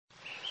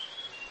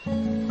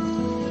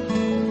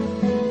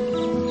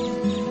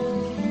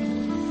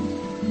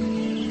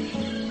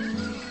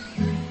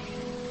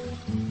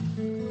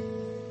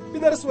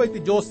Pinasway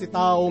ti Diyos ti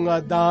tao nga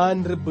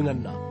daan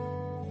rebengan na.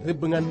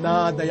 Rebengan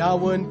na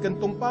dayawan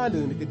kantong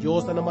palen iti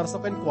Diyos na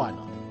namarsakan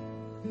kuana.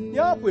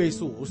 Ya po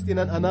Jesus,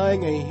 tinananay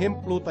nga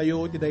ehemplo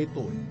tayo iti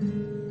daytoy.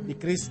 Ni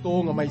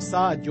Kristo nga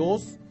maysa a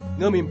Diyos,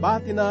 nga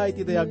mimbati na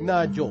iti dayag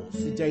na Diyos,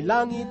 ijay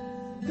langit,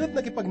 ket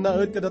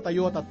nakipagnaed kada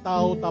tayo at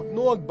tao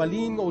tapno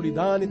agbalin nga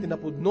ulidan iti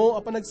napudno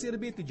a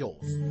panagsirbi ti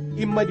Diyos.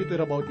 Immay dito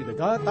rabaw ti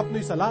daga,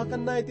 tapno'y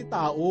salakan na iti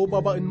tao,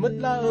 babaen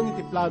medlaeng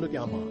iti plano ti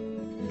Ama.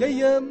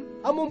 Gayem,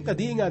 amom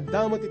kadi nga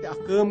damot iti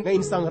akem nga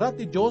insangrat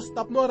ti Diyos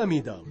tapno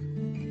aramidam.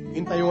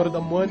 Intayo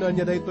radamuan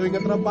niya daytoy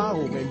nga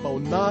trabaho nga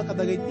imbaon na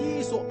kadagay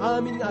ti so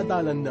amin nga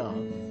adalan na,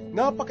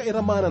 nga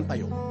pakairamanan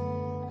tayo.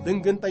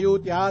 Denggan tayo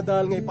ti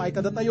adal nga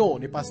ipaikada tayo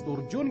ni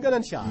Pastor Jun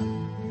Ganancial.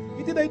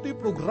 Iti daytoy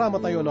programa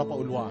tayo na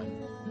pauluan.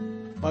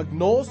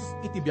 Bagnos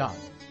iti biyag.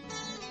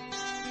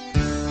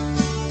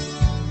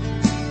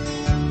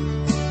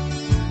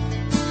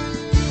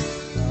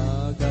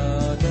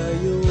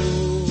 Nagadayo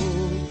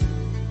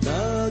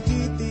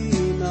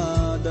dagiti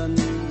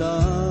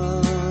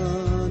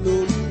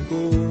nadandanon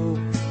ko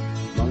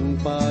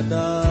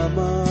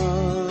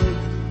mangpadamag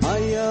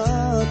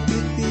ayat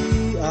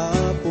iti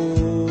Apo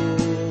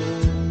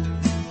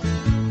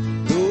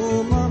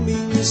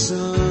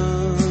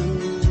lumaminsan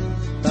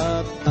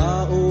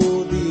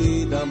tattao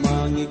di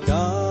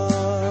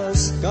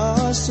damangikas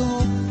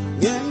kaso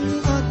ngem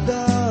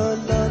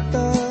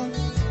adalata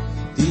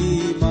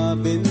di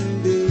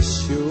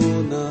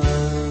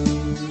mabendisyonan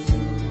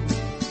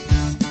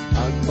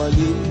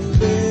agbalin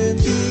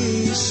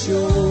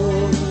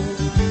bendisyon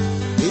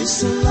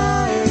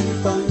isulaeng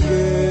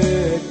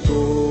pangged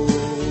ko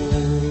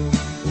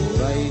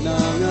uray na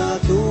nga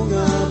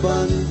tunga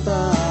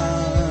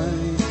bantay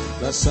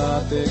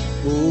lasatek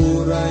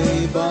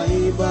uray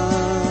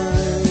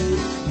baybay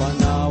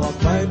manawag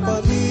pa'y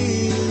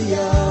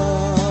pamilya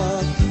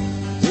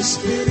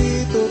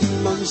Espiritu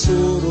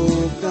mangsuro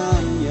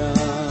kanya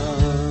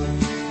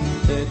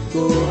tet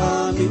ko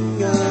amin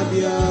nga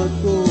biyag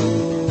ko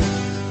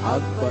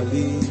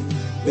agbalin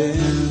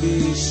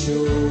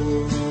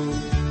bendisyon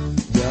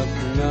yak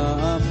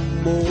nga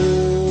mo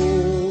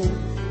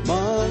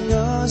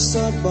mga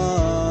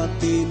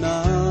sabati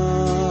na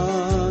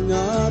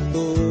nga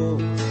to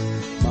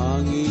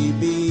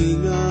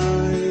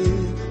mangibingay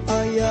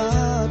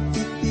ayat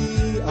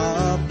iti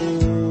Apo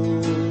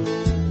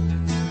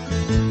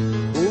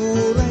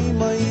uray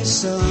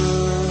maysa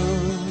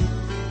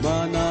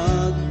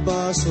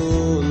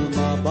managbasol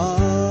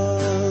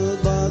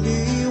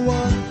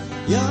mabalbaliwan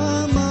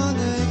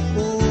yamanek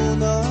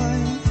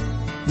unay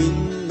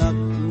binak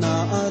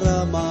na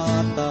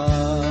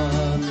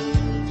aramatan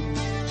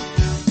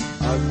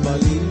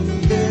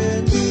agbalin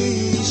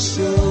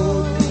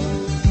bendisyon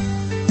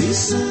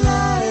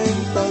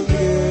isulaeng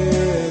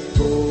pangged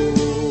ko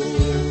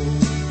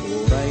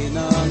uray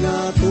na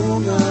nga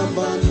tunga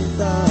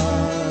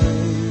bantay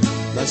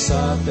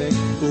lasatek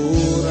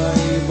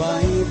uray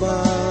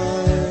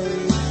baybay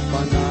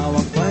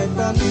panawag pa'y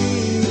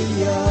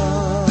pamilya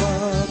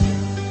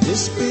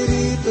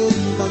Espiritu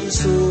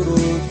mangsuro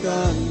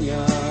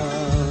kanya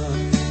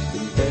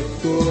intet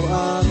ko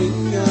amin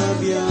nga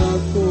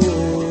biyag ko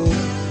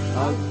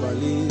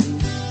agbalin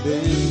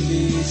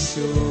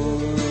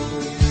bendisyon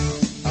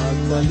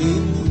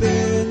agbalin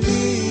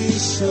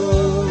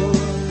bendisyon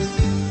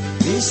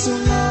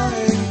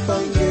isulaeng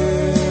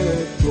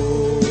pangged ko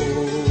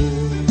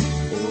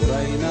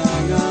uray na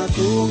nga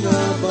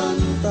tunga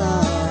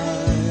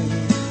bantay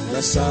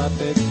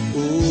lasapet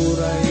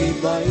uray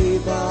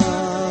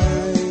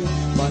baybay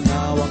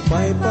manawag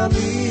pa'y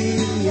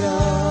pamilya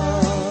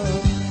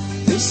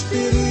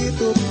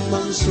Espiritu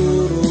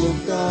mangsuro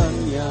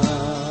kanya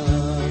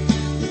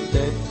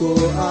intet ko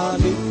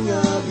amin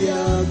nga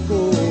biyag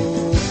ko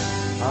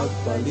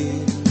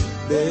agbalin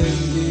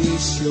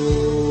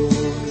bendisyon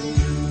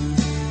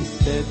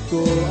intet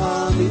ko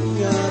amin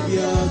nga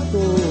biyag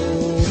ko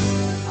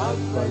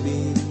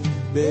agbalin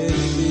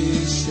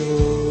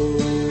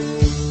bendisyon.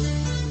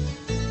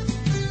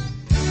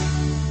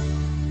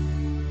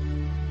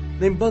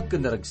 Naimbag ka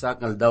naragsak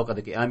ngal daw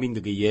kada kay amin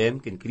gagayem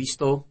ken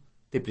Kristo,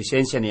 ti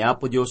presensya ni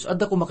Apo Dios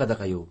adda kumakada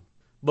kayo.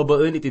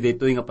 Babaen iti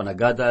daytoy nga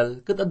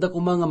panagadal ket adda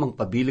kuma nga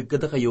mangpabileg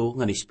kada kayo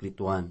nga ni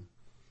espirituan.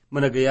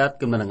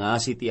 Managayat ken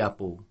manangaasi ti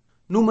Apo.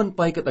 Numan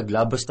pay ket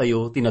aglabas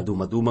tayo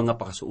tinaduma-duma nga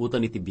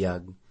pakasuotan iti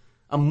biag.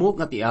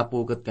 Ammok nga ti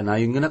Apo ket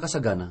kanayon nga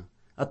nakasagana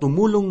at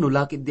tumulong no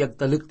lakit di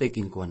agtalek tay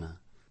kinkuana.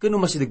 Ken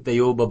masidig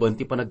tayo babaen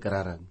ti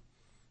panagkararag.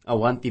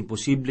 Awan ti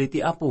imposible ti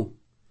Apo.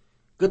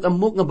 Ket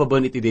ammok nga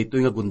babaen iti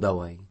daytoy nga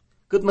gundaway.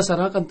 Ket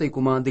masarakan tayo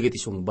kumang digiti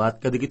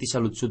sungbat kadigiti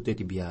saludsud tayo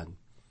ti biyag.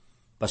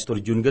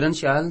 Pastor Jun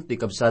Ganancial, ti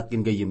kabsat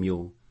kin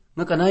gayemyo,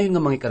 nga kanayon nga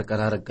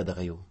mangikarkararag kada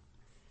kayo.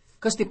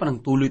 Kas ti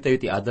panang tuloy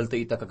tayo ti adal tayo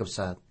ita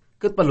kakabsat,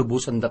 ket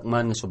palubusan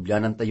dakman nga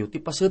subyanan tayo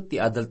ti paset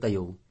ti adal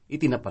tayo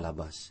iti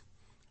napalabas.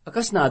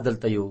 Akas na adal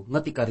tayo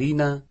nga ti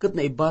karina ket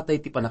naibatay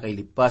ti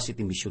panakailipas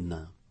iti misyon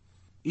na.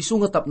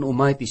 Isu nga tapno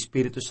umay ti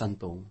Espiritu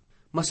Santo,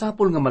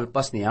 masapol nga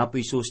malpas ni Apo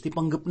Isus ti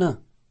panggep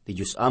na. Ti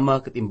Diyos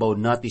Ama ket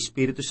imbaon na ti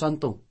Espiritu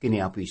Santo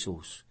kini Apo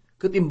Isus.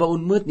 ket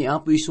imbaon met ni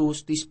Apo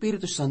Isus ti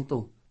Espiritu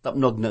Santo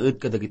tapno agnaed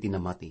kadagiti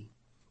namati.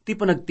 Ti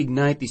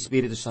panagtignay ti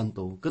Espiritu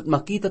Santo ket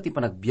makita ti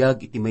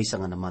panagbiag iti maysa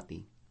nga namati.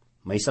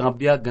 Maysa nga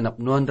biag nga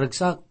napnoan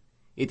ragsak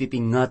iti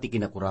tinga ti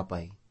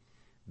kinakurapay.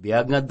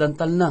 Biag nga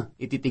dantal na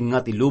iti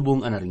tinga ti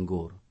lubong a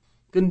naringgor.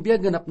 Ken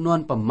biag nga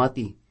napnoan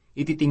pamati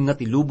iti tinga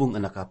ti lubong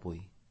a nakapoy.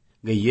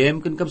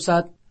 Gayem ken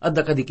kabsat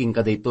adda kadiking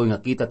kadaytoy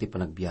nga kita ti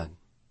panagbiag.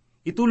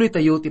 Ituloy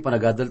tayo ti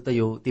panagadal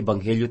tayo ti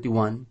Banghelyo ti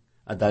Juan,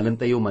 adalan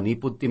tayo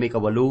manipod ti may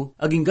 8,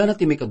 aging gana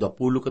ti may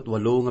 28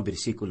 nga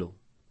bersikulo.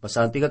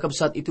 Basahan ti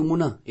kakabsat iti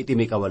muna, iti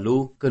may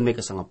 8 ken may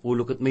 10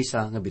 ket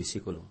maysa nga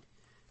bersikulo.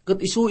 Ket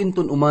isuin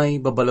ton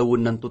umay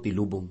babalawon nanto ti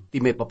lubong,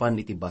 ti may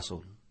papan iti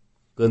basol.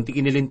 Ken ti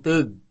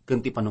kinilinteg, ken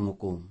ti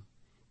panungukom.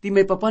 Ti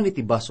may papan iti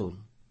basol,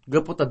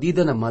 gapu ta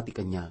dida na mati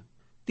kanya.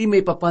 Ti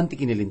may papan ti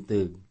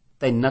kinilinteg,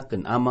 taynak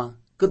ken ama,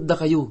 ket da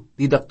kayo,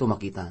 didak to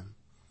makitan.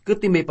 Ket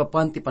ti may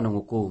papan ti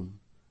panungukom,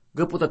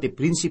 gapu ta ti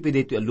prinsipe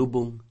daytoy a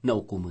lubong na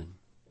ukumen.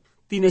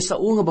 Ti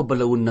naysao nga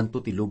babalawon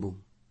nanto ti lubong,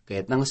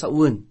 kayat nga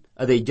sauen,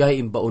 aday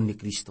jay imbaon ni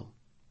Kristo.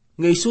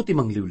 Nga isu ti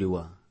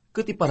mangliwliwa,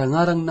 ket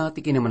iparangarang na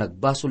ti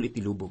kinamanagbasol iti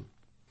lubong.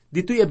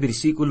 Dito'y a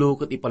bersikulo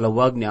ket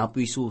ipalawag ni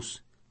Apo Isus,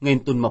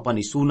 ngayon ton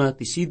mapanisuna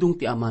ti sidong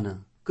ti amana,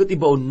 ket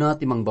ibaon na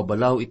ti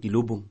mangbabalaw iti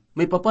lubong,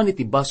 may papan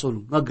iti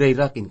basol nga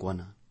grayrakin kwa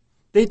na.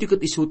 Daytoy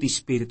ket isu ti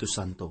Espiritu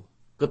Santo,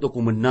 ket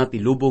ukumen na ti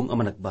lubong a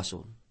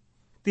managbasol.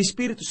 Ti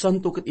Espiritu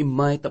Santo ket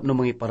imay tapno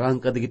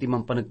mangiparang kadagiti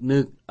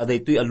mampanagneg a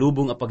daytoy a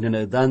lubong a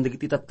pagnanaedan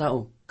dagiti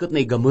tattao ket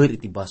naigamer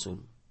iti basol.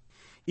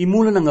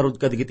 Imula na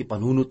ngarod kadagiti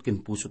panunot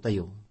ken puso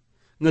tayo.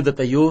 Nga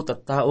datayo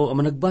tattao a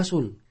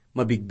managbasol,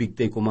 mabigbig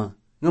tayo kuma,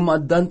 nga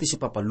maaddan ti si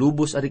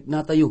papalubos arik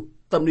na tayo,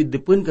 tapno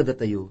iddepen kada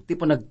tayo, ti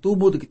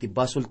panagtubo dagiti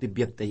basol ti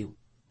biag tayo.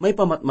 May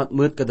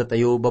pamatmatmet kada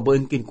tayo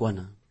babaen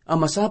kinkwana, a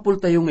masapol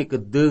tayo nga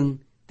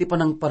ikeddeng ti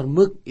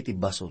panangparmek iti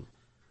basol.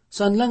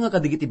 Saan lang nga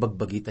kadigiti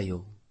bagbagi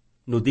tayo?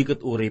 No di ket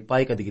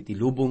urepay kadigiti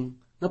lubong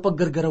nga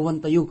paggargarawan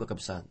tayo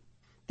kakabsat.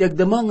 Ti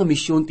agdama nga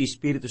misyon ti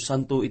Espiritu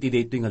Santo iti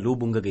daytoy nga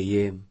lubong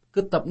gagayem,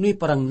 ket tapnoy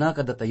parang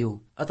nakada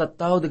tayo at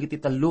tattao dagiti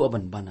 3 a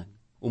banbanag.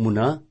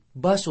 Umuna,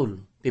 basol,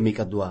 ti may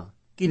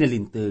 2,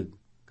 kinalinteg,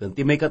 ken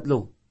ti may 3,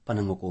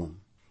 panangukom.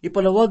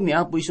 Ipalawag ni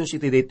Apo Isus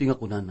iti daytoy nga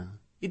kunana,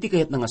 iti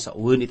kayat na nga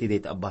sauen iti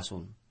dayta a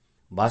basol.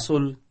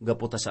 Basol,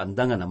 gaputa sa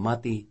anda nga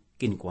namati,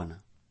 kinkwana.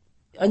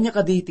 Anya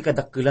kadi ti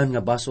kadakkelan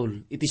nga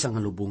basol iti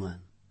sangalubungan.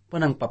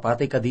 Panang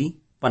papatay kadi,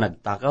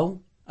 panagtakaw,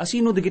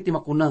 asino digiti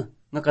makuna,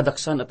 nga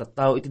kadaksan at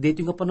tattao iti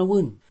daytoy nga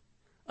panawon.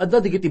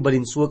 Adda digiti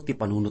balinsuag ti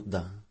panunot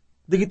da,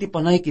 digiti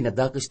panay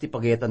kinadakes ti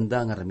pagayatan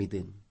da nga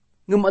ramiden.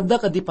 Ngem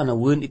adda kadi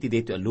panawon iti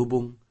daytoy a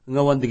lubong, nga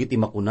wan digiti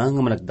makuna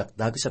nga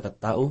managdakdag sa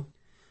tattao,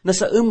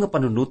 nasaem nga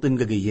panunuten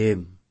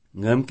gagayem,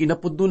 ngem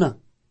kinapudno na,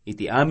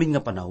 iti amin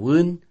nga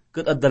panawon,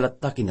 ket addalat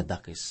ta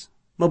kinadakes.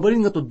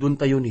 Mabalin nga tudlon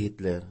tayo ni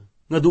Hitler,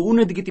 nga doon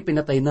na digiti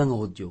pinatay na nga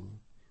Hudyo.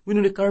 Wino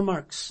ni Karl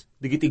Marx,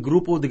 digiti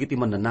grupo digiti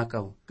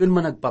mananakaw, ken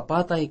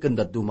managpapatay ken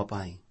daddu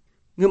mapay.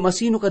 Ngem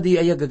asino kadi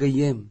aya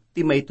gagayem,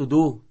 ti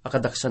maitudo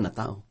akadaksan na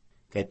tao.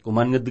 Kahit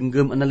kuman nga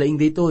denggem analaing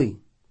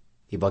daytoy,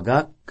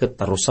 ibagak ket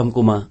tarusam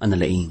kuma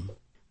analaing.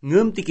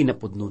 Ngem ti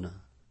kinapudno na,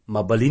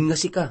 mabalin nga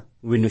sika,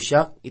 wenno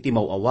siak iti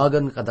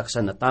mauawagan nga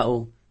kadaksan na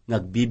tao,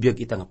 ngagbibiyag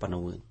ita nga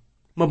panawon.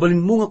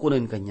 Mabalin mo nga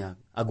kunan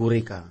kanyak, agure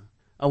ka,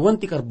 awan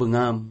ti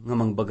karbengam nga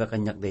mangbaga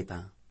kanyak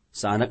dayta.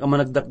 Saanak ang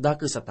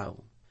managdakdake sa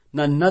tao,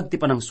 naannag ti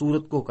panang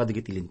surot ko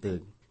kadigiti linteg.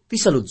 Ti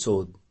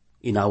saludsod,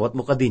 inawat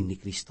mo kadin ni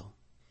Kristo.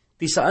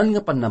 Ti saan nga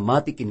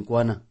panamati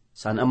kinkwana,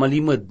 saan ang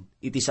malimad,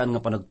 iti saan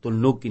nga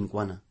panagtulnog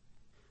kinkwana.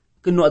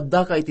 Kano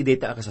adda ka iti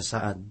dayta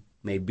akasasaad,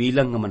 may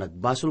bilang nga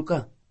managbasol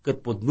ka,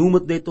 ket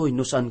pudnumot daytoy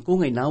no saan ko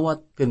nga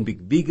inawat, ken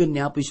bigbigan ni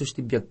Apo Isus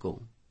ti biag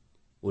ko.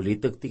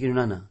 Ulitag ti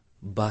kinunana,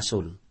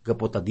 basol,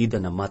 gapotadida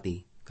na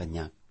mati,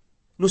 kanyak.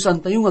 No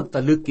saan tayo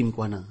ngagtalag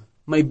kinkwana,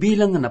 may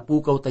bilang nga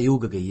napukaw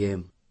tayo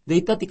gagayem.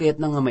 Dayta ti kayat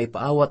na nga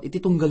maipaawat iti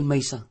tunggal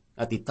maysa,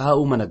 at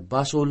itao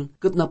managbasol,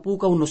 ket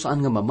napukaw no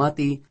saan nga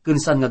mamati, ken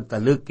saan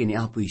ngagtalag kini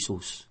Apo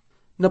Isus.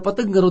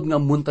 Napatag nga rod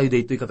nga amun tayo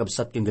daytoy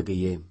kakabsat ken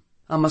gagayem.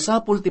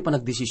 Masapol ti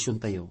panagdesisyon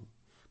tayo.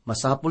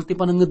 Masapol ti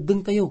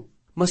panangeddeng tayo.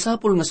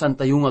 Masapol nga saan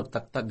tayo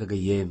ngagtaktak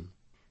gagayem.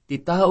 Ti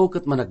tao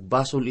ket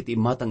managbasol iti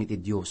matang iti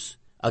Dios,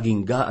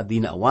 aging ga adi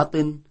na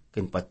awaten,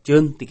 ken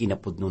patyen ti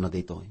kinapudno na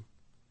daytoy.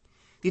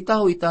 Ti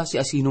tao ita si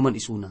asino man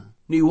isuna,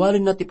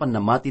 niiwalin na ti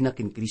panamati na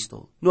kin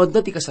Kristo, no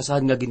adda ti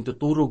kasasad nga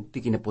gintuturog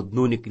ti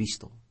kinapudno ni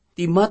Kristo.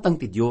 Ti matang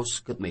ti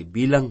Dios ket may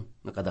bilang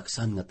nga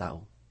kadaksan nga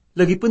tao.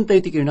 Lagipon tayo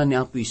ti kinunan ni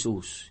Apo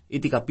Isus,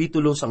 iti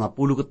kapitulo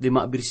 15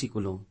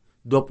 bersikulo,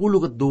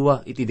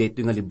 22 iti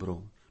daytoy nga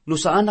libro. No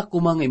sa anak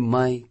kuma nga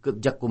imay, ket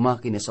diak kuma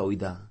kinasao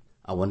ida,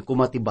 awan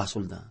kuma ti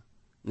basol da.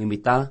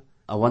 Ngimita,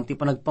 awan ti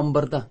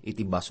panagpambarda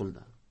iti basol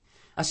da.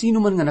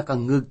 Asino man nga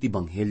nakangeg ti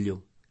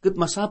banghelyo, ket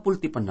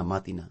masapol ti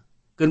panamati na.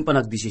 Ken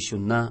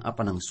panagdesisyon na a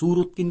panang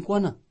surot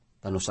kinkwana,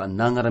 tano saan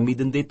na nga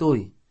ramiden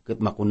daytoy, ket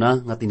makuna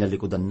nga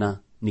tinalikodan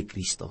na ni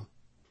Kristo.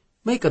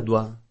 May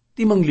kadwa,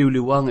 ti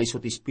mangliwliwa nga iso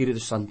ti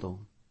Espiritu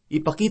Santo,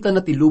 ipakita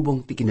na ti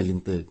lubong ti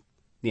kinalinteg.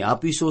 Ni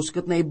Apo Isus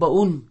ket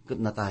naibaon ket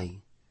natay.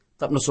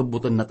 tapno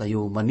subutan na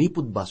tayo,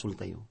 manipod basol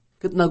tayo.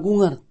 Ket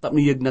nagungar,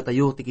 tapno yag na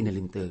tayo ti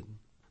kinalinteg.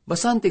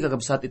 Basan ti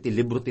kakabsat iti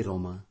libro ti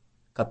Roma,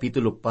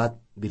 Kapitulo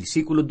 4,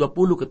 versikulo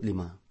 20 ket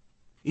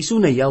 5. Isu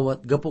na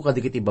yawat, gapo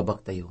kadigiti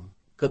babak tayo.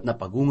 Ket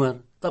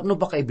napagungar, tapno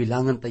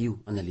pakaibilangan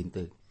tayo ang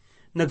nalinteg.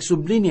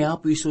 Nagsubli ni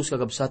Apo Isus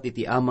kakabsat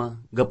iti ama,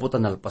 gapo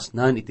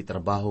tanalpasnan iti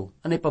trabaho,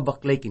 anay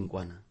pabaklay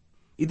kinkwana.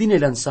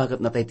 Idinilansakat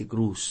na tayo ti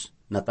krus,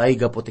 natay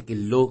gapo ti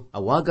killo,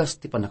 awagas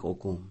ti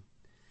panakaukom.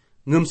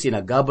 Ngem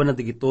sinagaba na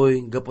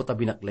digitoy, gapo ta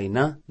binaklay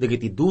na,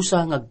 dagiti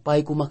dusa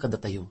ngagpay kumakada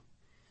tayo.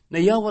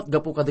 Nayawat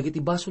gapo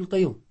kadagiti basol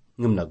tayo,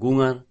 ngem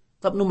nagungar,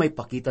 tapno may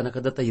pakita na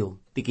kada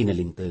tayo, ti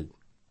kinalinteg.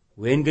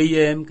 Wen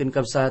gayem, ken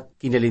kabsat,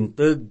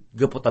 kinalinteg,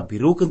 gapo ta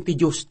biruken ti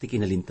Diyos ti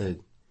kinalinteg.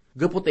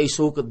 Gapo ta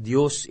iso ket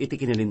Diyos iti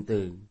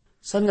kinalinteg.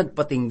 San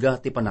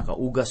nagpatingga ti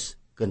panakaugas,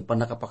 ken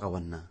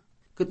panakapakawan na.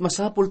 Ket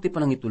masapol ti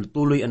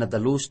panangitultuloy an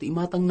nadalos ti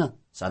imatang na,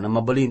 sana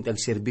mabalin ti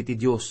agserbi ti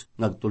Diyos,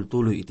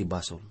 ngagtultuloy iti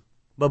basol.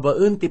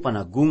 Babaen ti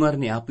panagungar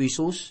ni Apo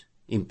Isus,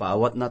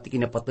 impaawat na ti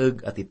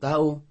kinapateg at ti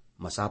tao,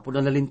 masapol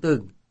na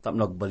nalinteg,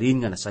 tapno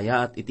agbalin nga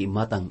nasayaat iti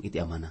imatang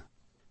iti amana.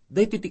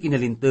 Dahito ti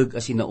kinalinteg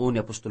asinao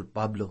ni Apostol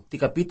Pablo, ti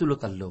Kapitulo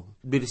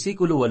 3,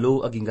 versikulo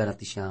 8 aging gana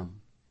ti siyam.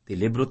 Ti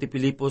libro ti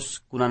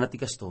Pilipos, kunana ti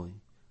kastoy,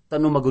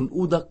 tano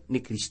magunudak ni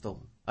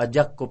Kristo,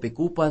 adyak ko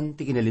pikupan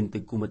ti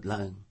kinalinteg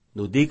kumatlaeng.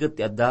 No diket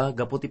ti adda,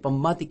 gapo ti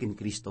pamati ken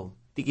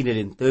Kristo, ti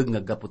kinalinteg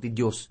nga gapo ti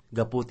Diyos,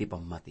 gapo ti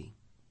pamati.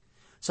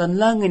 San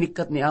lang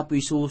inikat ni Apo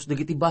Isus,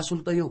 dagiti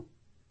basol tayo.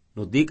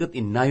 No diket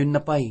inayon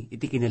na pay,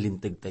 iti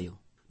kinalinteg tayo.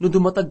 No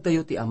dumatag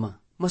tayo ti Ama,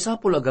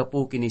 masapol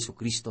agapo kini Jesu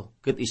Kristo,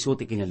 ket iso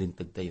ti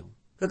kinalinteg tayo.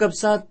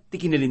 Kakabsat ti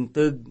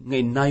kinalinteg nga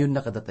inayon na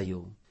kada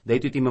tayo,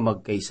 dahito ti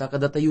mamagkaysa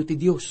kada tayo ti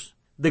Dios.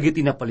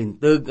 Dagiti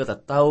napalinteg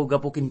at tao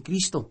gapo kin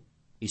Kristo,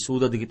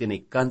 isuda dagiti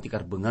naikan ti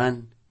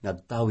karbengan,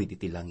 nagtawid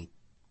iti langit.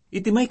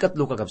 Iti may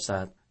katlo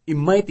kakabsat,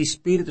 imay ti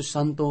Espiritu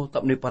Santo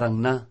tapnoy parang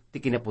na ti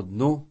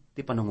kinapudno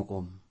ti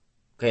panangukom.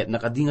 Kaya't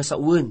nakadinga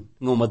sa uwan,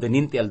 nga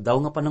umadanin ti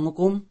aldaw nga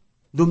panangukom,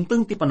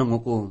 dumteng ti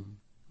panangukom,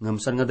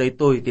 ngamsan nga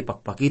daytoy ti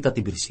pakpakita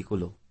ti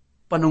bersikulo.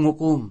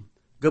 Panangukom,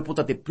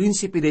 gaputa ti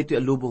prinsipi daytoy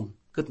alubong,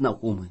 ket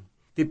naukuman.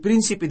 Ti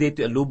prinsipi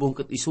daytoy alubong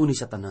ket isu ni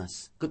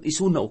Satanas, ket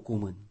isu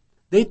naukuman.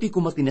 Daytoy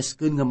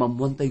kumatinasken nga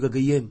mamuan tayo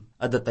gagayem,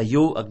 adda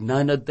tayo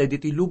agnanad tayo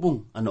ditoy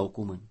lubong, a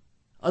naukuman.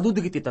 Adu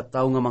digiti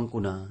tattaw nga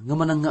mangkuna, nga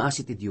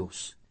manangaasi ti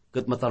Dios,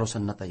 ket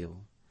matarosan na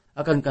tayo.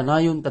 Akan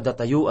kanayon tada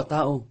tayo a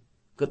tao,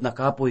 ket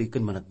nakapoy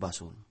ken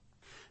managbasol.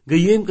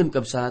 Gayem ken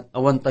kabsat,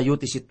 awan tayo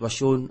ti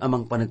sitwasyon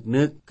amang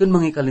panagnek ken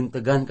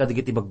mangikalintegan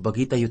kadigiti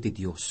bagbagi tayo ti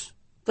Dios.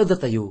 Tada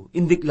tayo,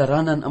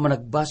 indiklaranan ang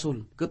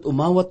managbasol, ket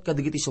umawat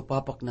kadigiti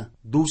supapak na,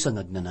 dusa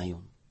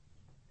ngagnanayon.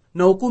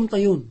 Naukum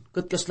tayon,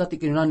 ket kasla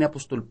ti kinunan ni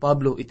Apostol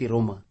Pablo iti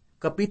Roma,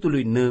 Kapitulo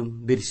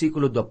 6,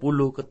 versikulo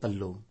 20 ket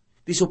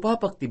 3. Ti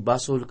supapak ti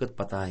basol ket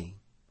patay.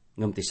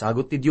 Ngem ti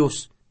sagot ti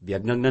Dios,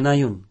 biag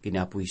ngagnanayon kini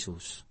Apo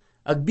Isus.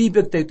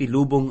 Agbibiyag tayo ti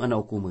lubong a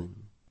naukumen.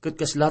 Ket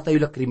kasla tayo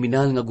la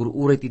kriminal nga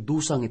gururay ti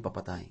dusang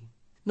ipapatay.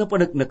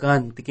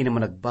 Napanagnakan ti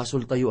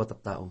kinamanagbasol tayo at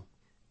tao.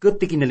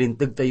 Ket ti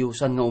kinalinteg tayo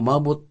san nga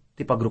umabot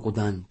ti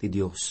pagrukodan ti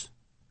Dios.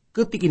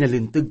 Ket ti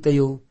kinalinteg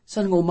tayo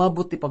san nga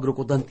umabot ti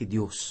pagrukodan ti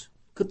Dios.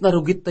 Ket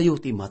narugit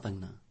tayo ti matang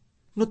na.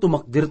 No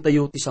tumakdir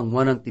tayo ti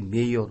sangwanan ti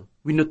mayor,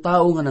 wenno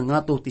tao nga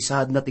nangato ti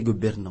saad na ti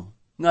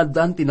gobyerno, nga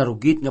addaan ti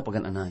narugit nga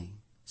pagananay.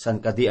 San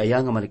kadi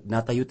aya nga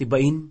malikna tayo ti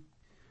bain?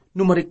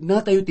 No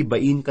marikna tayo ti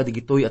bain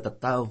kadigitoy at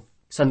tao,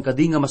 san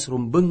kadi nga mas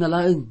rumbeng na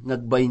laeng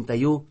ngagbayin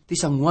tayo ti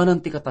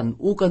sangwanan ti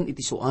katanukan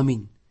iti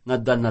suamin nga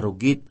dan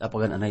narugit a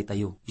pagananay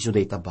tayo isu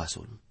dayta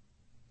basol.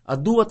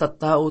 Adu at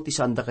tao ti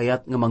sanda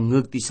kayat nga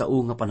mangeg ti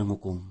sao nga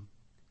panangukom.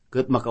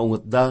 Ket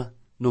makaunget da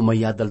no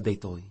mayadal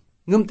daytoy.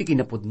 Ngem ti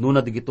kinapudno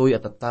na digitoy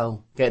at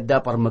tao kaya da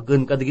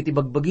parmaken kadigiti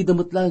bagbagi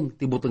damet lang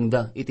ti buteng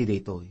da iti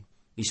daytoy.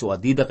 Isu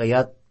adida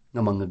kayat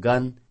nga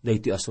mangegan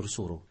daytoy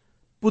asursuro.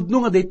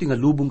 Pudno nga daytoy nga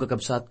lubong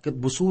kakabsat ket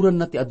busuran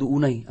na ti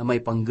aduunay a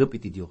may panggep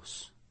iti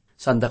Dios.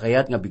 Sanda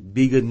kayat nga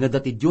bigbigan nga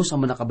dati Diyos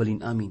ang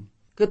manakabalin amin,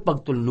 ket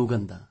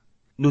pagtulnugan da.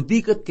 No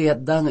diket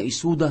kayat da nga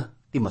isuda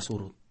ti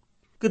masurot.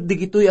 Ket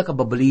digitoy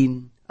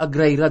akababalin,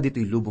 agrayra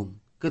dito'y lubong,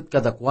 ket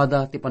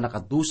kadakwada ti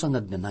panakadusang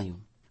nagnanayon.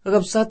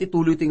 Kakabsat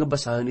ituloy ti nga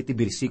basahan iti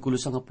bersikulo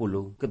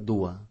 10, ket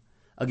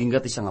 2, aging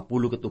gati 10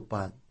 ket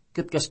 4,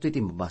 ket kastoy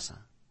ti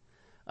mabasa.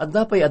 At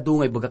dapay adu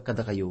nga ibagak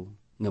kada kayo,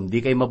 ngam di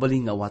kay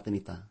mabaling nga awatan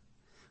ita.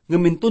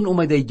 Ngaminton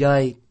umay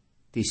dayjay,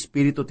 ti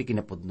espiritu ti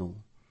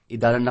kinapudno.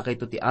 Idalan na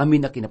kayto ti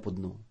amin na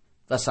kinapudno.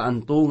 Ta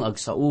saan to nga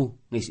agsao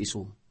nga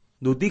isisu.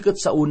 No diket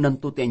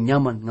saunan to ti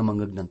anyaman nga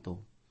mangegnan to.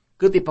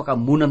 Ket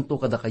ipakamunan to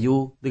kada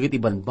kayo, digit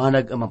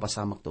ibanbanag ang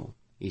mapasamak to.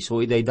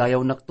 Isu idaydayaw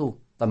nak to,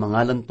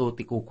 tamangalan to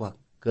ti kukwak.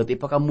 Ket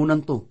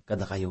ipakamunan to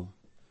kada kayo.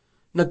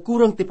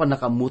 Nagkurang ti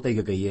panakamutay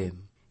gagayem.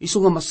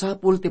 Isu nga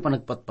masapol ti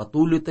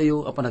panagpatpatuloy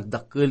tayo a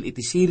panagdakkel iti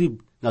sirib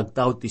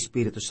ngagtawd ti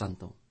Espiritu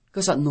Santo.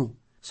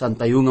 Kasano? San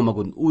tayo nga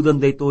magunudan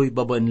daytoy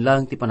babaan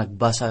lang ti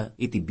panagbasa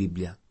iti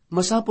Biblia.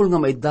 Masapol nga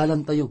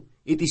maidalan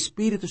tayo, iti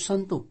Espiritu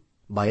Santo,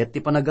 bayat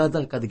ti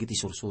panagadal kadigiti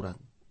sursuran.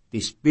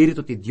 Ti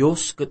Espiritu ti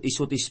Dios, ket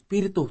iso ti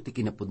Espiritu ti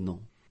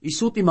kinapudno.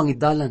 Isu ti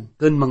mangidalan,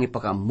 ken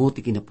mangipakaammo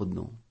ti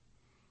kinapudno.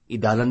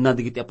 Idalan na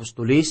digiti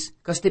apostolis,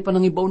 kaste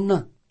panangibaon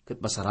na,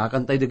 ket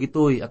masarakan tayo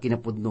dagitoy a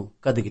kinapudno,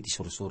 kadigiti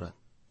sursurat.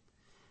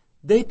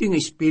 Dahito yung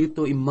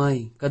espiritu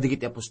imay,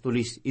 kadigiti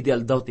apostolis,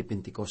 ideal daw ti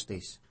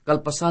Pentecostes,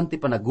 kalpasan ti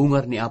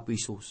panagungar ni Apo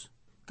Isus.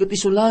 Ket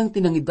isu lang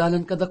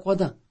tinangidalan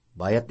kadakwada,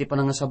 bayat ti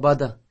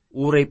panangasabada,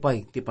 uray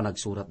pay ti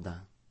panagsurat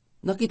da.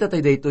 Nakita tayo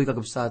daytoy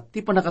kagabsat,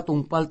 ti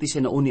panakatungpal ti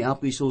sinaon ni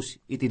Apo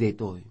Isus, iti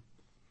daytoy.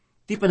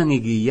 Ti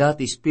panangigiya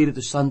ti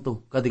Espiritu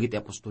Santo, kadigiti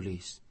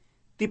apostolis.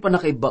 Ti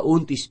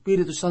panakaibaon ti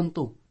Espiritu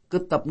Santo,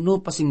 ket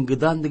tapno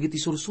pasinggedan dagiti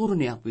sursuro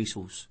ni Apo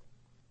Isus.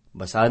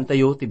 Basahan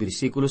tayo ti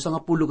bersikulo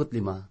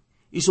 15.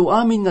 Isu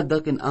amin nga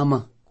daken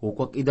ama,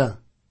 kukwak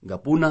ida,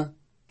 gapuna,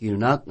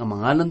 kinunak nga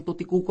mangalan to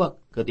ti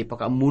kukwak, ket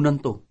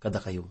ipakaamunan to kada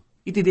kayo.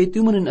 Iti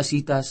daytoy manen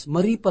asitas,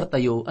 maripar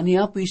tayo ani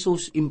Apo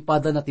Isus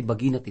impada na ti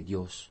bagina ti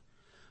Dios.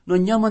 No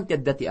nyaman ti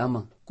adda ti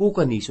ama,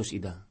 kuka ni Isus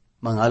ida,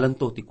 mangalan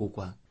to ti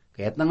kukwak.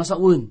 Kaya't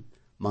nangasaun,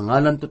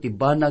 mangalan to ti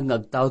banag nga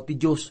agtao ti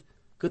Dios,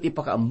 ket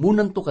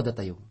ipakaamunan to kada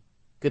tayo.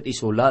 Ket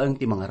isulaeng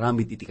ti mga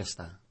ramid iti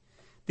kasta.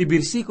 Ti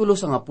bersikulo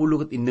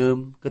 16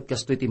 ket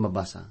kastoy ti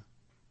mabasa.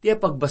 Ti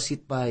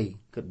pagbasit pay,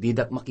 ket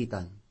didak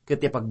makitan,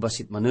 ket ti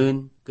pagbasit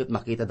manen, ket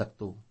makita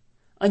dakto.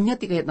 Anya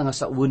ti kayat nga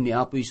saun ni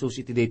Apo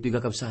Isus iti daytoy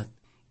kakabsat,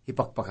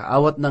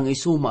 ipakpakaawat ng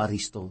isu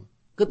maaristo,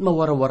 ket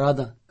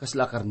mawarawarada,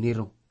 kasla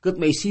karnero,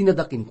 ket maisina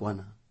dakin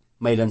kuana,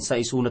 may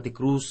lansa isu na ti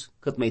krus,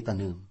 ket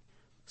maitanem.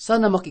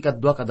 Sana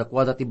makikadwa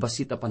kadakwada ti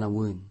basit a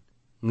panawin,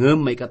 ngem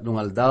may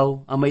katnungal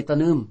daw, a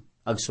maitanem,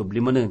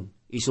 agsubli manen,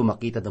 isu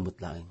makita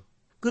damutlaeng.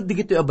 Ket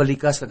digitoy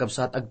abalikas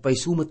kakabsat,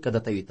 agpaisumet kada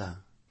tayo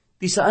ita.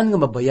 Ti saan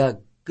nga mabayag,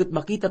 ket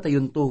makita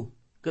tayon to,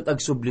 ket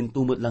agsublin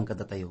tumot lang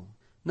kada tayo.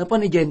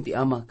 Napanidyan ti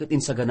ama, ket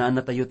insaganaan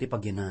na tayo ti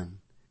pagyanan.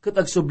 Ket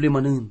agsubli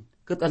manen,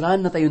 ket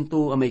alaan na tayon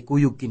to amay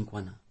kuyog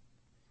kinkwana.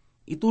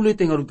 Ituloy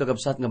tayo nga rod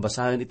kakabsat nga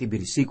basahan iti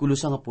bersikulo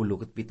 10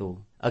 ket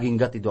 7, aging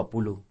gati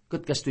 20,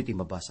 ket kastoy ti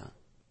mabasa.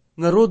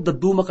 Nga rod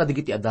daduma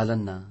kadigiti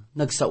adalan na,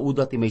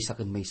 nagsauda ti maysa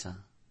ken maysa.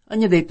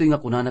 Anya daytoy nga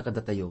kunana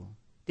kada tayo,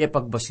 ti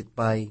pagbasit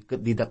pay,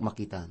 ket didak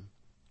makitan.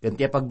 Ken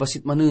ti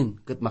pagbasit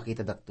manen, ket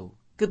makita dakto.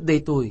 Ket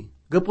daytoy,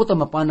 gapu ta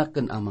mapanak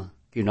ken ama,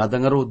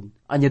 kinada nga rod,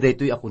 anya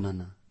daytoy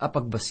akunana,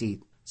 apagbasit,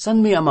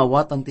 san may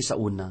amawatan ti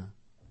sauna,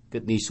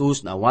 ket ni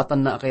Jesus na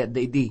awatan na akayat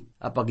daidi,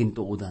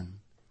 apagintuudan.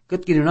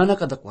 Ket kinunana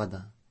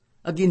kadakwada,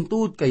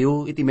 agintuud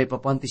kayo iti may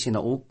papanti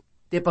sinaok,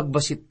 ti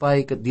pagbasit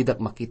pay ket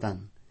didak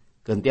makitan,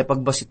 ken ti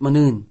pagbasit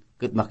manen,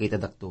 ket makita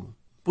dakto.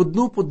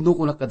 Pudno-pudno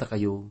kunak kada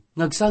kayo,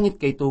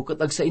 ngagsangit kayto ket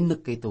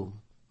agsainnek kayto,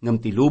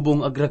 ngem ti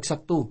lubong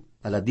agragsakto,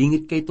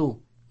 taladingit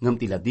kayto, ngem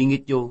ti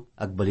ladingit yo,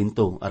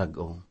 agbalinto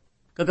arag-o.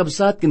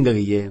 Kakabsat ken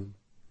gagayem,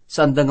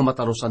 sanda nga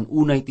matarusan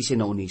unay ti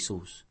sinaon ni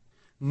Jesus.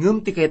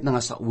 Ngem ti kayat nga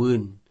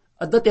sauen,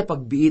 adda ti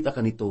pagbiit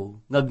akan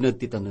ito, ngagnag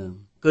ti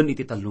tanem, ken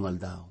iti talungal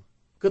daw.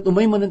 Ket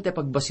umay manen ti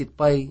pagbasit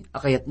pay,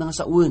 akayat nga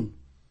sauen.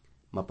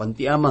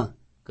 Mapanti ama,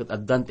 ket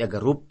addan ti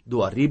agarup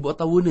 2,000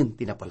 atawunen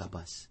ti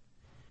napalabas.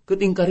 Ket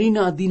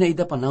ingkarina adi na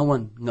ida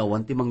panawan, nga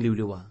awan ti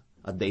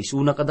mangliwliwa, adda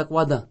isuna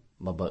kadakwada,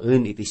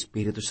 babaen iti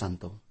Espiritu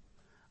Santo.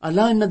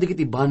 Alaan na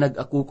digiti banag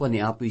akuka ni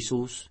Apo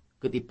Isus,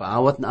 ket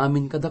ipaawat na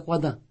amin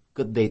kadakwada,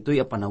 ket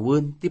daytoy a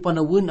panawon, ti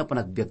panawon a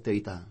panagbiag tayo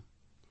ita.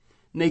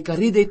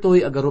 Naikari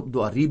daytoy agarup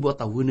 2,000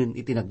 atawunen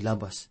iti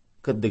naglabas,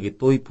 ket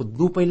dagitoy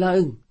pudnupay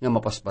laeng, nga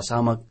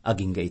mapaspasamag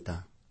aging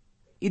gaita.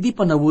 Idi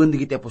panawon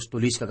digiti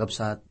apostolis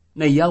kakabsat,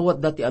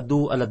 nayawat dati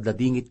adu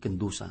aladladingit ken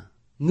dusa.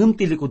 Ngem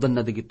ti likudan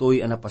na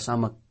digitoy a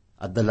napasamag,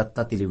 at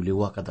dalatta ti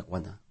liwliwa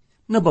kadakwada.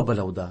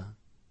 Nababalaw da,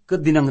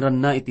 ket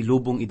dinangran na iti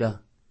lubong ida,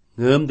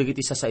 ngem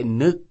dagiti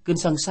sasainnek ken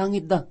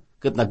sangsangit da,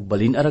 ket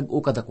nagbalin arag o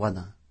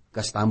kadakwada.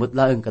 Kastamot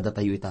laeng kada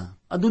tayo ita.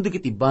 Adu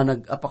dagiti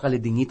banag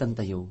apakalidingitan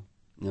tayo,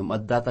 ngem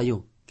adda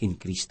tayo kin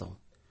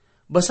Kristo.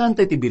 Basan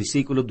tayo ti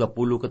bersikulo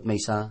 20 ket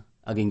maysa,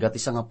 aging gati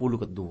 10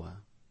 ket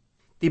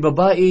 2. Ti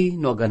babae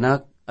no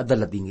aganak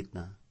adaladingit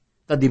na.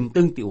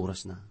 Tadimteng ti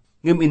oras na.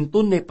 Ngem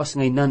inton na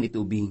pasngaynan iti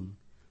ubing,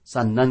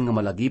 sannan nga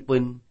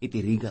malagipen iti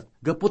rigat.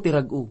 Gapu ti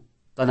rag-o,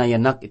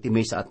 tanayanak iti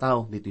maysa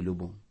ataw diti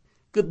lubong.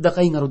 Ket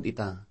dakay nga rod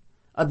ita,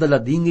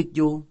 adaladingit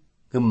yo,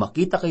 ngem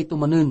makita kay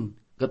tumanen,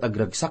 ket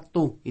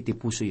agragsakto iti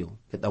puso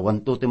yo, ket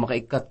awanto ti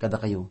makaikat kada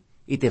kayo,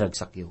 iti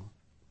ragsak yo.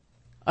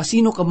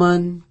 Asino ka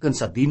man, ken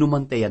sa dino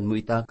man tayan mo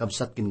ita,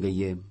 kabsat ken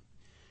gayem.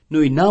 No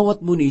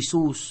inawat mo ni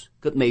Isus,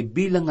 ket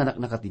maibilang anak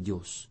na ti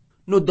Diyos.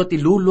 No dati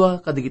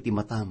lulwa kadigiti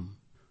matam,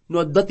 no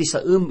dati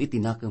saem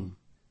itinakem,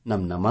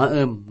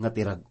 namnamaem nga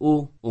ti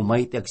rag-o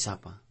umay ti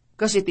agsapa.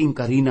 Kas iting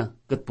karina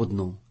ket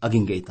pudno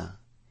aging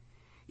gaita.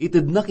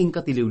 Itednak ing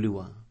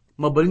katiliwliwa,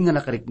 mabalin nga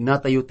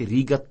nakarikna tayo ti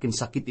rigat ken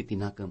sakit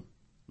itinakam.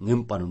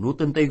 Ngem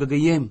panunutan tayo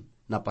gagayem,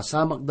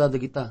 napasamak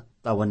dadagita,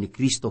 tawan ni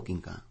Kristo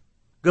king ka.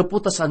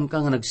 Gaputasan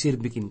ka nga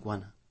nagsirbi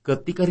kinkwana.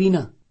 Ket ti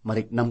karina,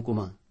 mariknam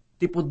kuma.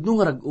 Ti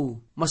pudno nga rag-o,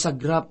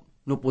 masagrap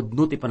no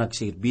pudno ti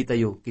panagsirbi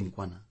tayo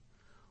kinkwana.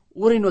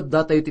 Uray no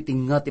adda tayo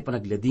titinga ti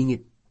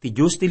panagladingit, ti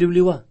Diyos ti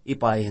liwliwa,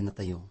 ipaayahan na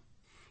tayo.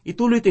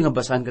 Ituloy ti nga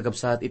basan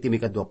kakabsat iti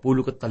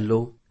 23,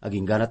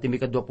 aging gana ti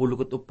 24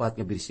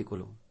 nga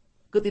bersikulo.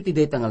 kat iti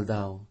day tangal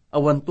daw,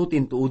 awan to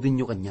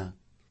tintuudin nyo kanya.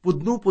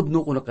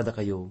 Pudno-pudno ko na kada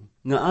kayo,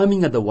 nga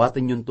amin nga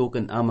dawatan yun to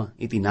ken ama,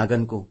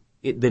 itinagan ko,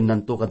 itden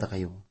to kada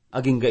kayo.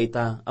 Aging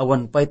gaita,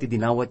 awan pa iti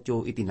dinawat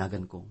yo,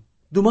 itinagan ko.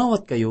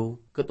 Dumawat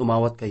kayo, kat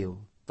umawat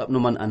kayo, tapno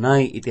man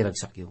anay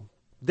itiragsak yo.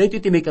 Dahito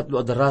iti may katlo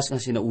adaras nga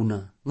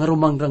sinauna, nga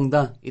rumangrang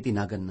da,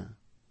 itinagan na.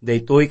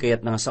 Dahito'y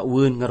kayat nga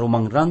sauen nga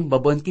rumangrang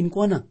babaan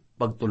kinkwana,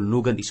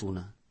 pagtulnugan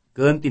isuna.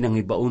 Ken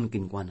tinangibaon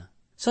kinkwana.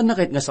 San na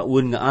kahit nga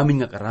sauen nga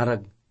amin nga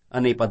kararag,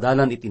 anay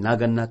padalan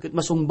itinagan na, kat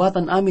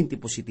masungbatan amin ti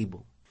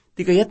positibo.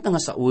 Ti kayat na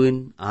nga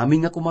sauen,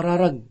 amin nga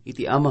kumararag,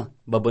 iti ama,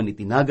 baban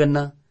itinagan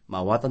na,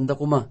 maawatan da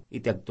kuma,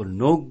 iti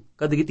agtulnog,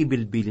 kadigiti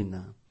bilbilin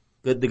na.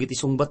 Kadigiti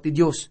sungbat ti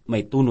Diyos,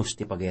 may tunos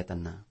ti pagayatan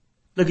na.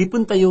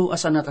 Lagipon tayo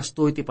asa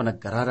nakastoy ti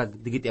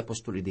panagkararag, digiti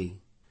apostol ide.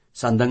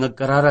 Sanda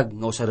ngagkararag,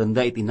 nga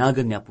usaranda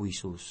itinagan ni Apo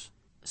Isus.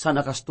 San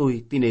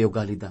akastoy,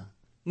 tinayogalida.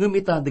 Ngem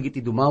ita,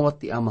 digiti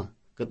dumawat ti ama,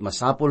 kat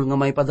masapol nga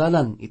may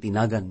padalan,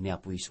 itinagan ni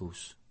Apo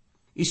Isus.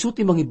 Isu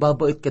ti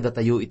mangibabait kada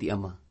tayo iti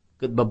ama,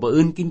 kat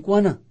babaen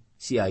kinkwana,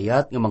 si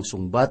ayat nga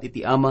mangsungbat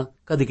iti ama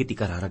kadigiti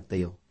kararag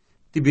tayo.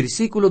 Ti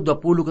bersikulo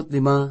 25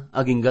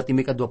 aging gati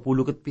may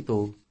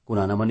 27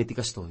 kuna naman iti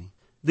kastoy.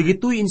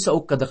 Digitoy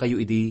insaok kada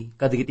kayo idi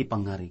kadigiti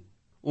pangarig.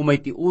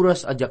 Umay ti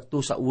oras adyak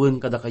to sa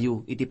uwen kada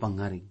kayo iti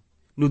pangarig.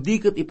 No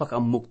di ket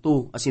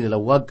ipakaamukto as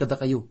sinalawag kada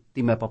kayo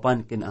ti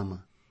mapapan ken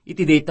ama.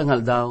 Iti day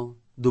tangal daw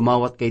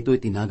dumawat kayto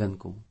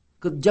itinagan ko.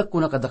 Kadyak ko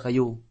na kada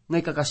kayo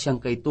ngay kakasyang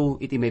kayto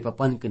iti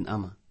mapapan ken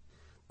ama.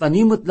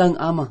 Tanimot lang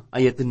ama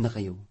ayaten na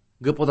kayo.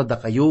 Gapotada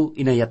kayo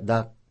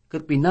inayatdak,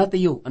 kat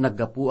pinatayo ang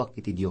naggapuak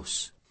iti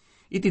Diyos.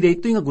 Iti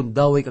daytoy nga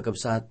gundaway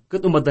kakabsat,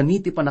 kat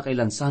umadani ti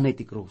panakailansanay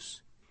ti krus.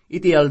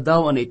 Iti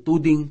aldaw ang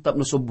ituding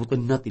tapno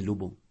subutan na ti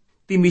lubong.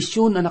 Ti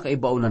misyon ang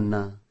nakaibaunan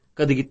na,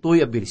 kadigitoy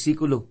a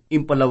bersikulo,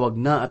 impalawag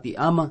na at ti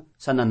ama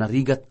sa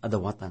nanarigat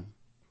adawatan.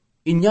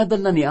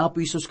 Inyadal na ni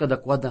Apo Isus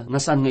kadakwada, nga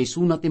saan nga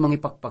isuna ti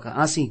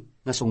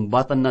mangipakpakaasi, nga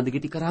sungbatan na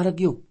digiti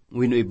kararagyo,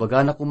 wino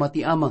ibaga na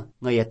kumati ama,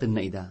 nga yaten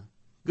na ida.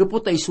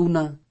 Gapot ay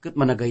isuna, kat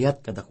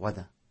managayat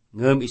kadakwada.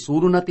 Ngem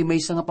isuro na ti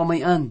maysa nga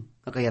pamayan,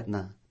 kakayat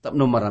na.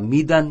 Tapno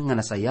maramidan nga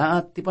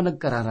nasayaat ti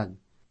panagkararag.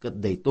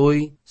 Kat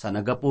daytoy, sa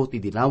nagapo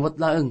ti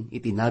dinawat laeng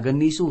itinagan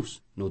ni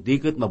Isus. No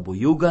di ket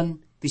mabuyugan,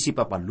 ti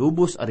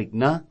sipapalubos arik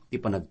na, ti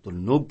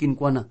panagtulnog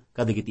kinkwana,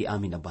 kadigiti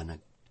amin na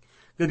banag.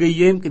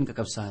 Gagayem ken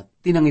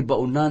kakabsat,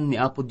 tinangibaunan ni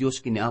Apo Dios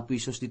kini Apo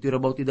Isus dito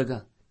rabaw ti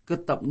daga.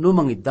 Kat tapno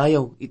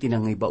mangidayaw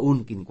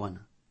itinangibaon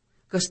kinkwana.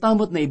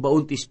 Kastamot na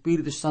ibaon ti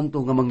Espiritu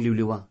Santo nga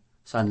mangliwliwa.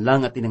 Saan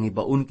lang at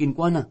tinangibaon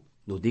kinkwana,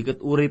 no di kat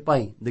uray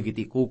pay,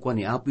 dagiti kukwa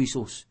ni Apo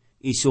Isus,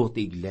 iso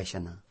ti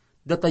iglesia na.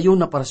 Datayo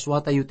na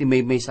paraswa tayo ti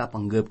may sa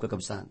panggap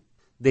kakabsan.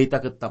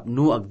 Dayta kat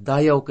tapno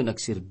agdayaw ken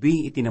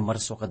agsirbi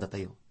itinamarso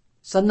kadatayo.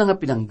 Saan na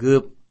nga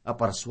pinanggap,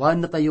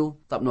 aparaswan na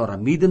tayo, tapno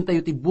aramiden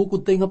tayo ti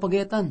bukod tayo nga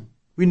pagayatan.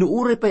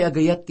 Winuuray pay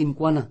agayat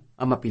kinkwana,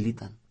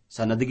 mapilitan.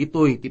 Sana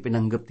digitoy ti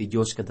pinanggap ti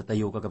Diyos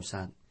kadatayo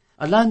kakabsan.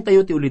 Alan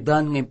tayo ti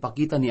ulidan nga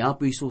impakita ni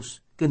Apo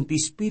Isus, ken ti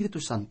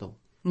Espiritu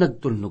Santo,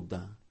 nagtulnog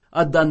da.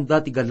 Adan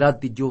dati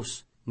galad ti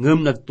Diyos,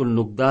 ngem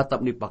nagtulnog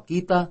datap ni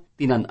pakita,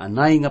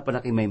 tinananay nga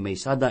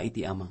panakimay-maysada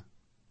iti ama.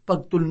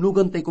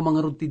 Pagtulnugan tayo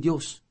kumangarod ti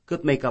Diyos,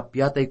 kat may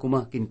kapyatay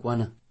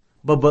kumakinkwana.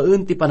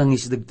 Babaen ti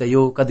panangisdag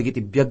tayo,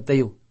 kadigiti biyag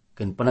tayo,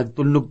 ken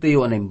panagtulnog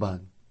tayo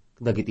anaymbag.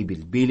 Kadagiti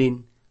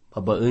bilbilin,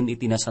 babaen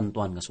iti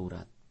nasantuan nga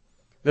surat.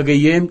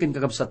 Gagayem ken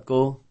kakabsat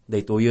ko,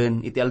 daytoyen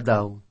iti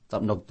aldaw,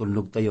 tap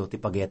nagtulnog tayo ti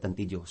pagayatan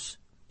ti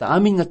Diyos. Ta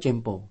amin nga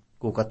tiyempo,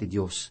 kukat ti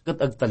Diyos, kat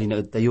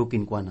agtalinaad tayo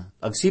kinkwana.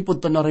 Agsipod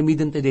ta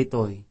naramiden tayo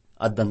daytoy,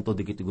 addan to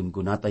digiti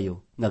gunguna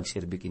tayo,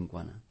 nagserbi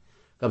kinkwana.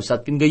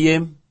 Kabsat kin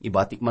gayem,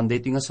 ibatik man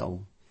daytoy nga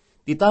sao.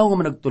 Ti tao nga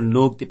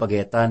managtulnog ti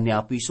pagayatan ni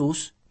Apo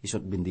Isus,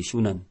 isot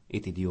bendisyonan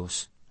iti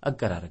Diyos,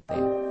 agkararag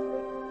tayo.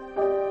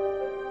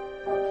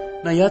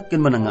 Nayat ken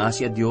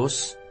manangaasi a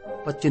Diyos,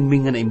 patyen mi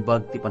nga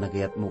naimbag ti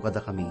panagayat mo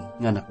kada kami,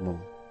 nga anak mo.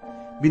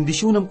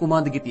 Bendisyonan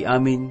kumadig iti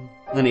amin,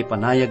 nga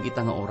naipanayag ita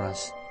nga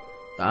oras,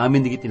 ta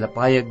amin digiti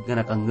lapayag nga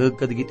nakangeg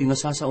kadigiti nga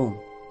sasaom,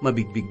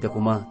 mabigbig da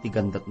kuma ti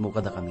gandat mo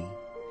kada kami.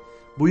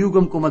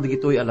 Buyugam kuma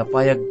digitoy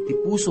alapayag ti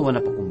puso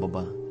nga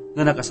napakumbaba,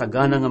 nga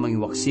nakasagana nga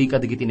mangiwaksi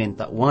kadigiti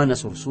nentawan na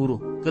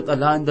sursuro, ket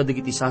alaan da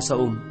digiti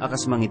sasaom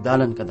akas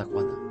mangidalan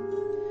kadakwada.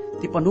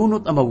 Ti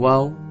panunot a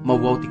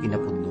mawaw ti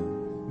kinapudno.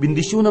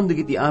 Bendisyonam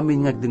digiti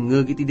amin nga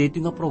agdengeg iti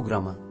daytoy nga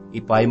programa,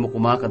 ipay mo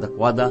kuma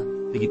kadakwada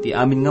digiti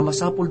amin nga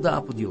masapol da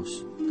Apo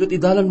Dios, ket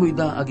idalan mo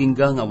ida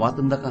agingga nga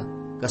awatan da ka,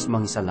 kas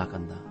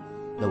mangisalakan da.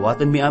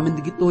 Dawatan mi amin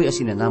digitoy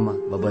asinanama,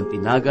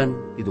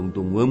 babantinagan,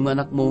 tidungdungwem nga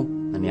anak mo,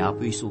 na ni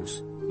Apo Isus,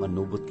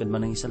 manubot kan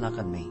man ang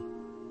isalakan may.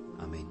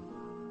 Amen.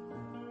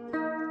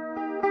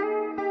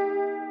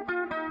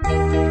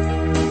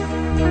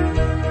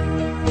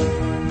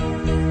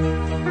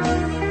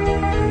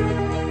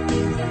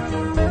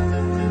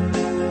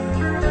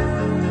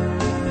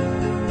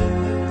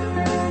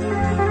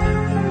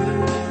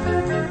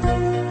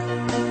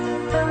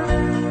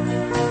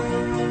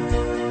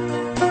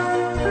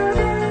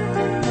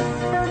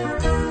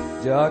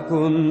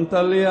 Jakun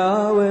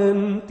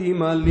talyawen ti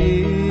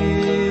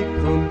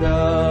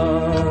malikuda,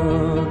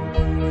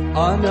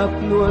 anak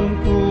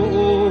nuan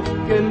tuok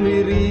ken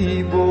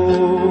miribo,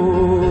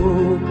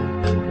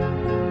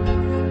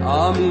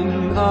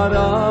 amin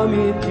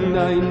aramid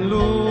na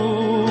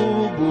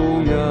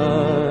inlubungan,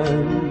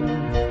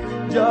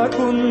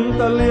 jakun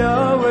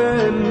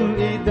talyawen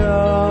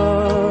ida.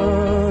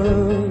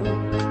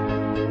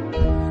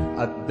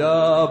 At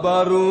da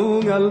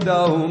barungal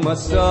daw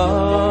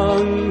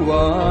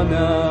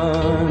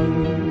masangwanan,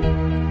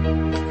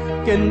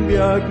 ken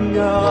biag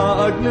nga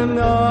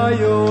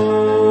agnanayon,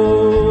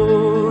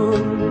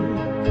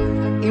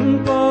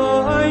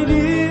 impaay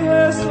ni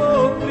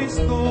Heso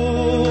Kristo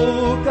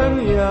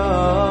kanya,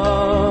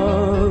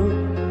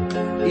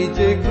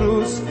 ije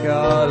Cruz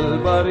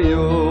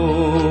Calvario.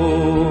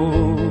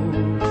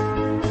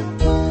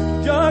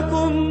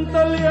 Jakun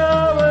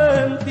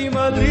talyawen ti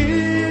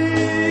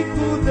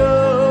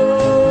malikuda,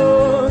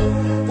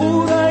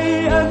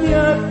 uray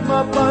anyat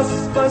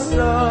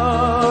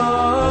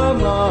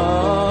mapaspasama,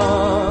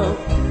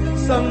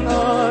 sang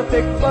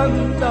atek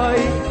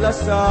pantay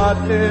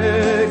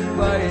lasatek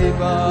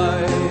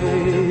baybay,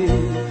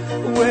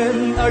 wen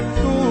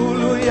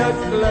agtuloy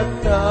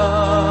aglata.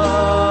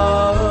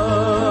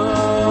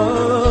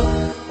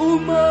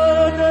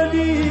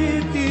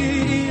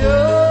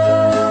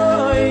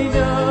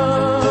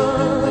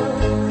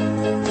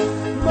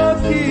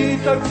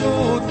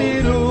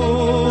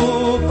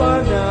 Tagtutirupa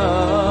na,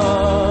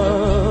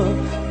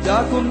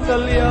 jakun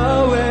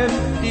talyawen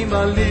ti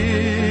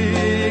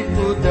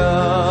malikuda,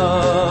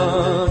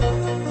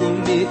 kung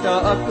di ta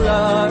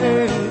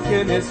aklaen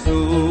ken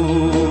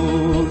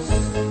Jesus.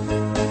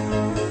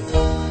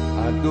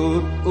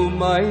 Adut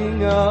umay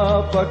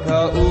nga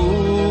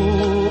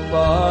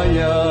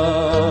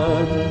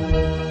pagkaupayan,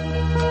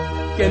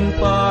 ken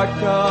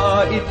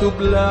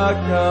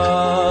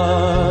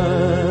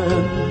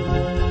pagkaitublakan,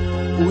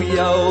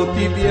 uyaw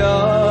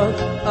tibiyag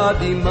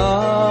adi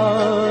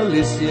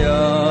malisyan,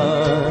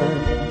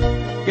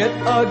 ket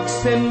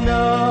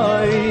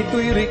agsenay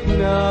tuyrik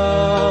na.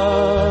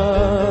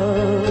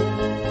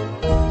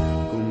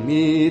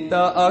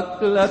 Kumita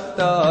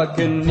aklata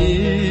ken ni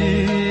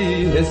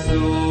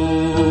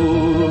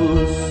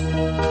Jesus,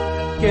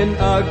 ken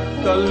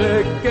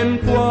agtalek ken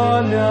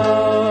kuana,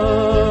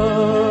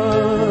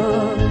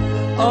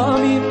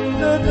 amin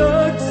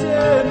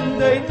dadagsen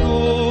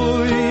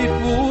daytoy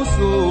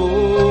puso,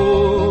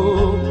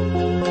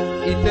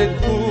 ited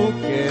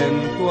kuken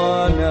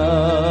kuana.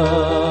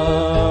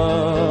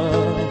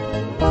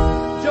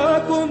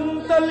 Jakun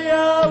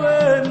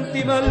talyawen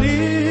ti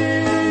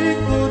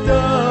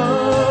malikuda,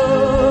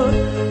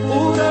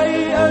 uray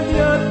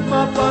anyat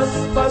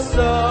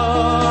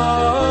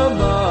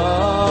mapaspasama,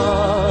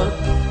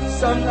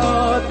 sang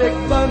atek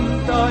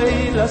bantay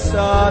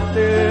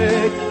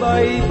lasatek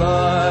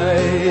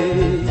baybay,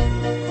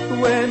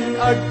 wen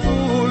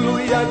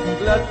agtuloy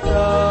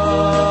aglata.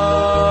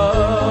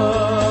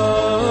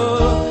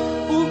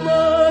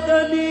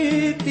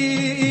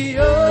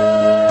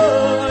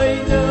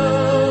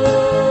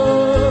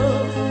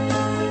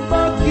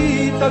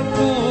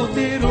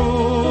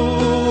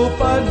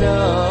 Tagtutirupa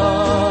na,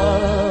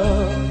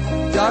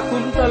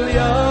 jakun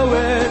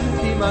talyawen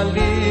ti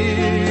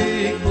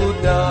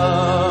malikuda,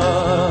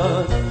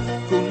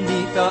 kung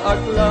di ta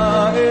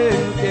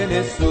aklaen ken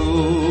Jesus.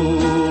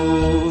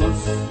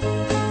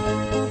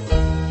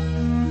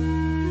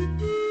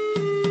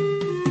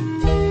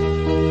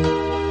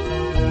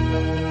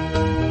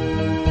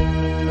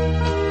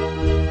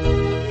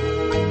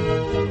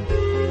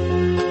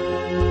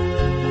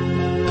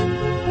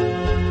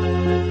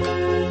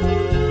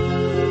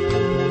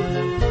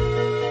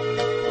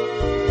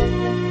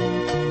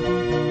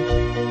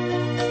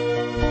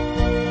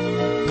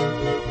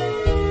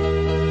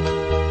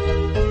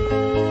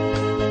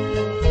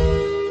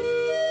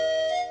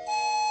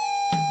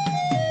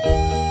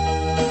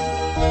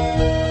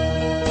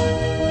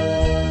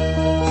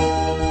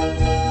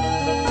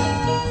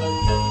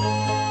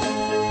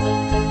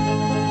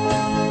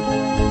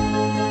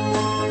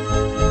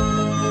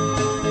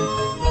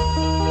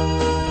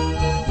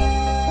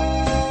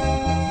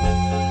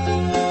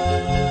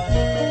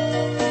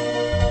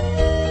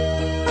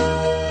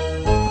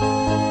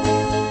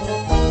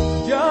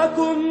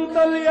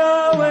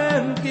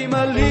 Talyawen ti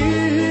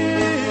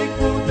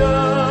malikuda,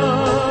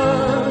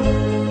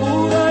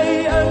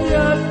 uray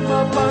anyat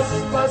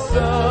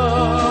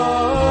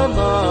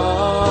mapaspasama,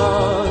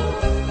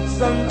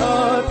 sang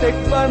atek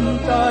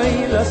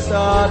bantay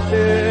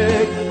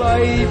lasatek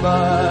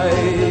baybay,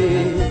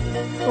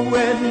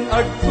 wen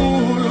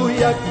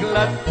agtuloy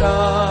aglata.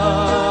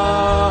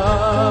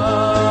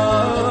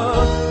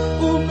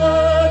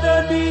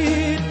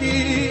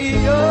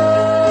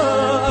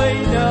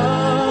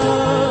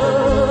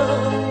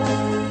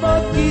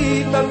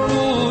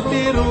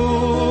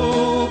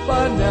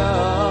 Tagtutirupa na,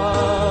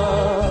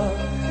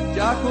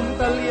 jakun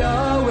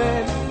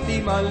talyawen ti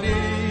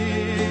malikuda.